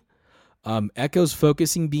 70. Echo's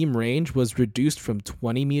focusing beam range was reduced from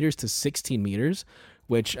 20 meters to 16 meters,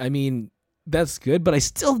 which, I mean, that's good, but I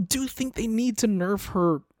still do think they need to nerf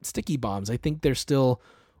her sticky bombs. I think they're still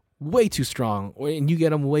way too strong, and you get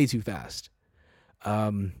them way too fast.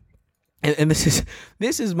 And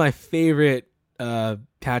this is my favorite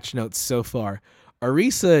patch notes so far.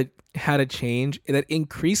 Orisa had a change that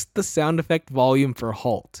increased the sound effect volume for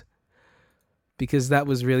Halt, because that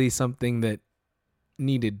was really something that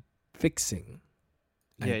needed fixing.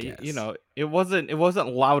 Yeah, you know, it wasn't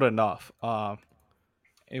loud enough.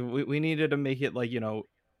 We needed to make it like, you know,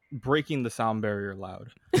 breaking the sound barrier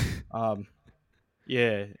loud.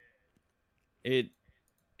 Yeah,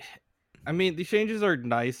 I mean, the changes are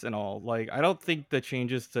nice and all. Like, I don't think the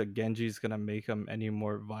changes to Genji's gonna make him any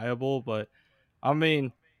more viable, but I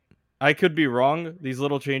mean, I could be wrong. These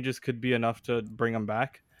little changes could be enough to bring him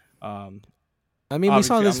back. I mean, we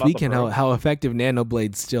saw this weekend how effective Nano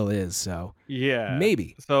Blade still is, so yeah,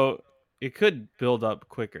 maybe. So it could build up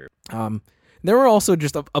quicker. There were also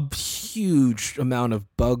just a huge amount of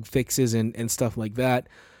bug fixes and stuff like that.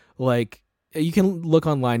 Like, you can look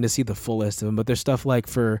online to see the full list of them, but there's stuff like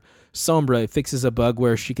for Sombra, it fixes a bug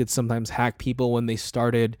where she could sometimes hack people when they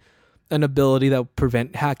started an ability that would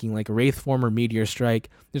prevent hacking, like Wraith Form or Meteor Strike.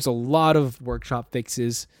 There's a lot of workshop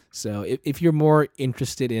fixes, so if you're more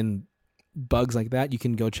interested in bugs like that, you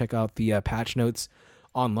can go check out the patch notes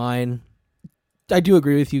online. I do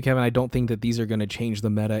agree with you, Kevin. I don't think that these are going to change the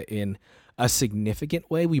meta in a significant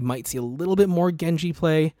way. We might see a little bit more Genji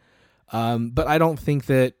play, but I don't think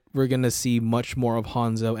that we're going to see much more of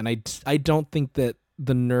Hanzo, and I don't think that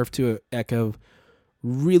the nerf to Echo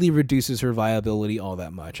really reduces her viability all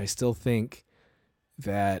that much. I still think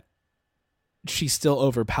that she's still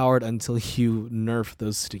overpowered until you nerf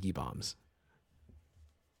those sticky bombs.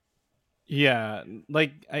 Yeah,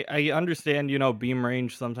 like I understand, you know, beam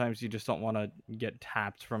range, sometimes you just don't want to get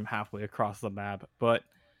tapped from halfway across the map, but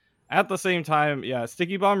at the same time, yeah,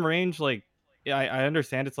 sticky bomb range, like, yeah, I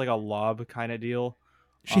understand it's like a lob kind of deal.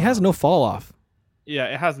 She has no fall off. Yeah,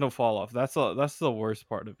 it has no fall off. That's the worst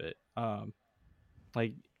part of it.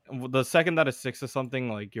 Like the second that it sticks to something,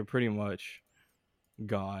 like, you're pretty much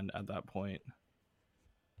gone at that point.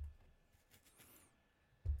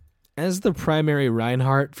 As the primary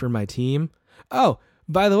Reinhardt for my team. Oh,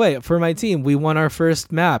 by the way, for my team, we won our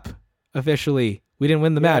first map officially. We didn't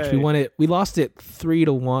win the match. We won it. We lost it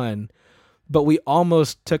 3-1, but we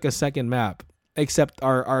almost took a second map. Except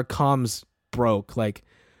our comms broke. Like,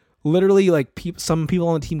 literally, like, some people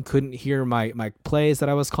on the team couldn't hear my plays that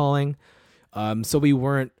I was calling. So we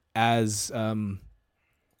weren't as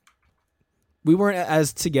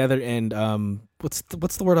together and what's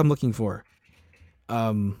the word I'm looking for?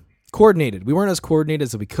 Coordinated. We weren't as coordinated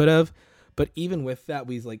as we could have, but even with that,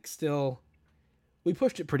 we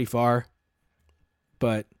pushed it pretty far.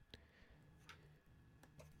 But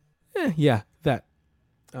Yeah, that.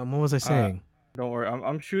 What was I Uh, saying? don't worry,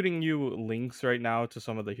 I'm shooting you links right now to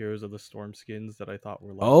some of the Heroes of the Storm skins that I thought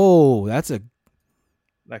were like Oh, that's a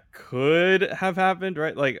that could have happened,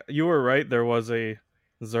 right? Like you were right, there was a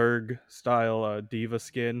Zerg style diva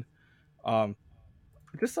skin. Um,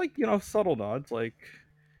 just like subtle nods, like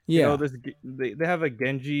yeah. they have a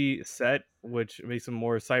Genji set which makes him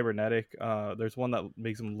more cybernetic. There's one that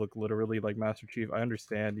makes him look literally like Master Chief. I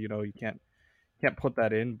understand, you can't put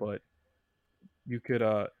that in, but you could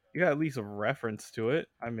you got at least a reference to it.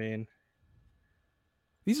 I mean,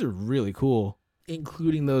 These are really cool.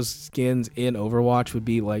 Including those skins in Overwatch would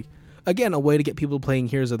be like, again, a way to get people playing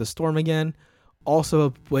Heroes of the Storm again. Also,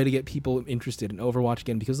 a way to get people interested in Overwatch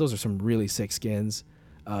again because those are some really sick skins.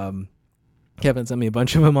 Um, Kevin sent me a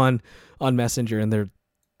bunch of them on Messenger, and they're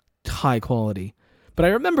high quality. But I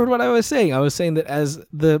remembered what I was saying. I was saying that as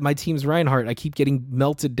my team's Reinhardt, I keep getting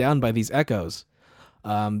melted down by these echoes,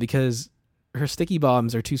 because her sticky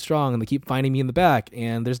bombs are too strong and they keep finding me in the back,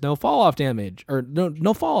 and there's no fall off damage or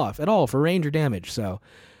no fall off at all for range or damage. So,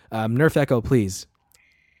 nerf Echo, please,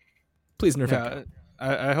 nerf Echo.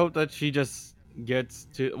 yeah, I hope that she just gets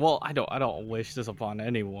to. Well, I don't wish this upon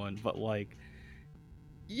anyone, but like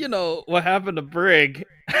what happened to Brig.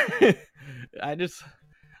 I just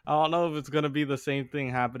I don't know if it's gonna be the same thing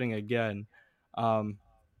happening again. Um,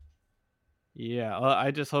 yeah,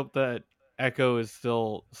 I just hope that Echo is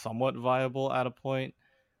still somewhat viable at a point,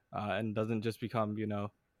 and doesn't just become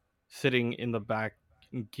sitting in the back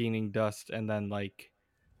gaining dust, and then like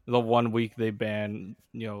the 1 week they ban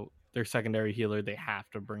their secondary healer, they have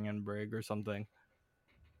to bring in Brig or something.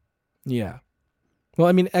 Yeah. Well,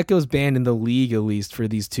 I mean, Echo's banned in the league at least for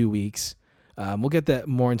these 2 weeks. We'll get that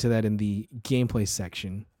more into that in the gameplay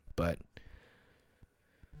section, but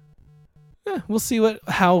we'll see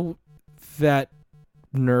how that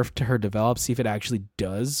nerf to her develops. See if it actually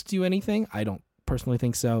does do anything. I don't personally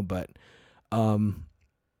think so, but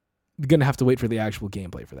gonna have to wait for the actual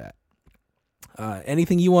gameplay for that.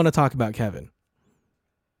 Anything you want to talk about, Kevin?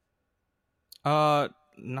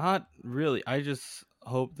 Not really. I just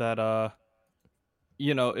hope that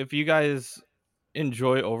if you guys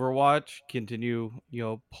enjoy Overwatch, continue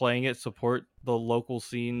playing it, support the local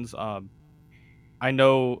scenes. I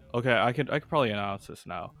know. Okay, I could probably announce this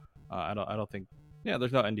now. I don't think. Yeah,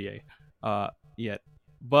 there's no NDA yet,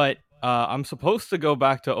 but I'm supposed to go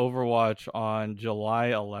back to Overwatch on July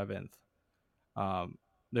 11th. Um,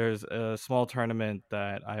 there's a small tournament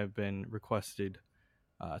that I have been requested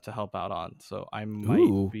to help out on, so I might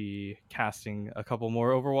Ooh, be casting a couple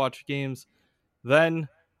more Overwatch games then.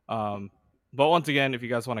 But once again, if you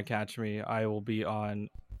guys want to catch me, I will be on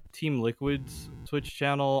Team Liquid's Twitch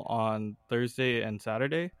channel on Thursday and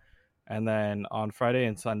Saturday, and then on Friday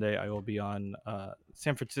and Sunday I will be on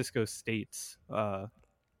San Francisco State's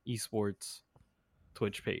esports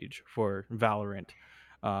Twitch page for Valorant.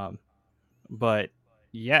 Um, but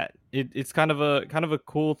yeah, it's kind of a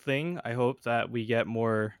cool thing. I hope that we get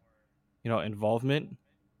more involvement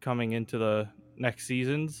coming into the next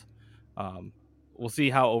seasons. Um, we'll see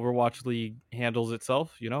how Overwatch League handles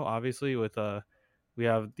itself. Obviously with we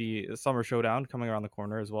have the Summer Showdown coming around the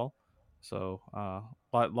corner as well, so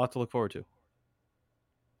lot to look forward to.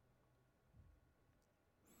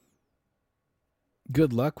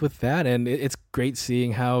 good luck with that. And it's great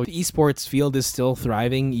seeing how the esports field is still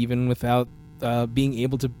thriving even without being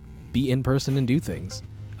able to be in person and do things.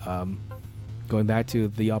 Going back to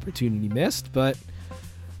the opportunity missed, but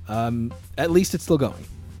at least it's still going.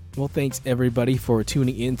 Well, thanks everybody for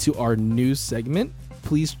tuning into our news segment.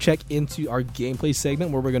 Please check into our gameplay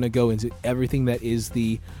segment where we're going to go into everything that is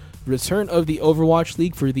the return of the Overwatch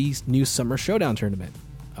League for the new Summer Showdown tournament.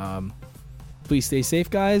 Please stay safe,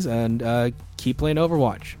 guys, and keep playing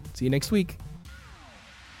Overwatch. See you next week.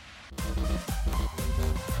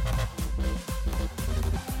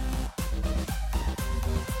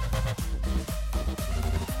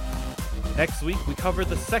 Next week, we cover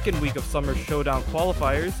the second week of Summer Showdown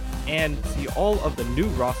qualifiers and see all of the new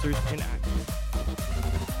rosters in action.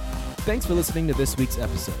 Thanks for listening to this week's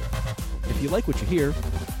episode. If you like what you hear,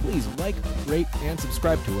 please like, rate, and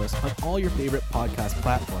subscribe to us on all your favorite podcast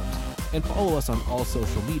platforms, and follow us on all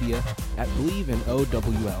social media at Believe in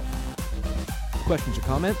OWL. Questions or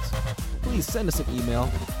comments? Please send us an email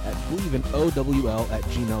at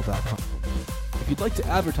believeinowl@gmail.com. If you'd like to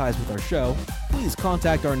advertise with our show, please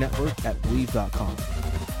contact our network at Believe.com.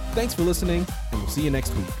 Thanks for listening, and we'll see you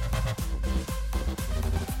next week.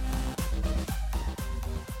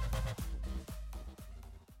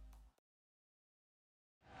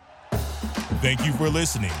 Thank you for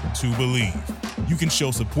listening to Believe. You can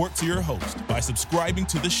show support to your host by subscribing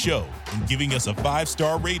to the show and giving us a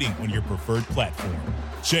 5-star rating on your preferred platform.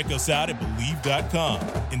 Check us out at Believe.com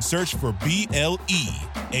and search for BLEAV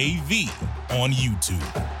on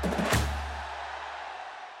YouTube.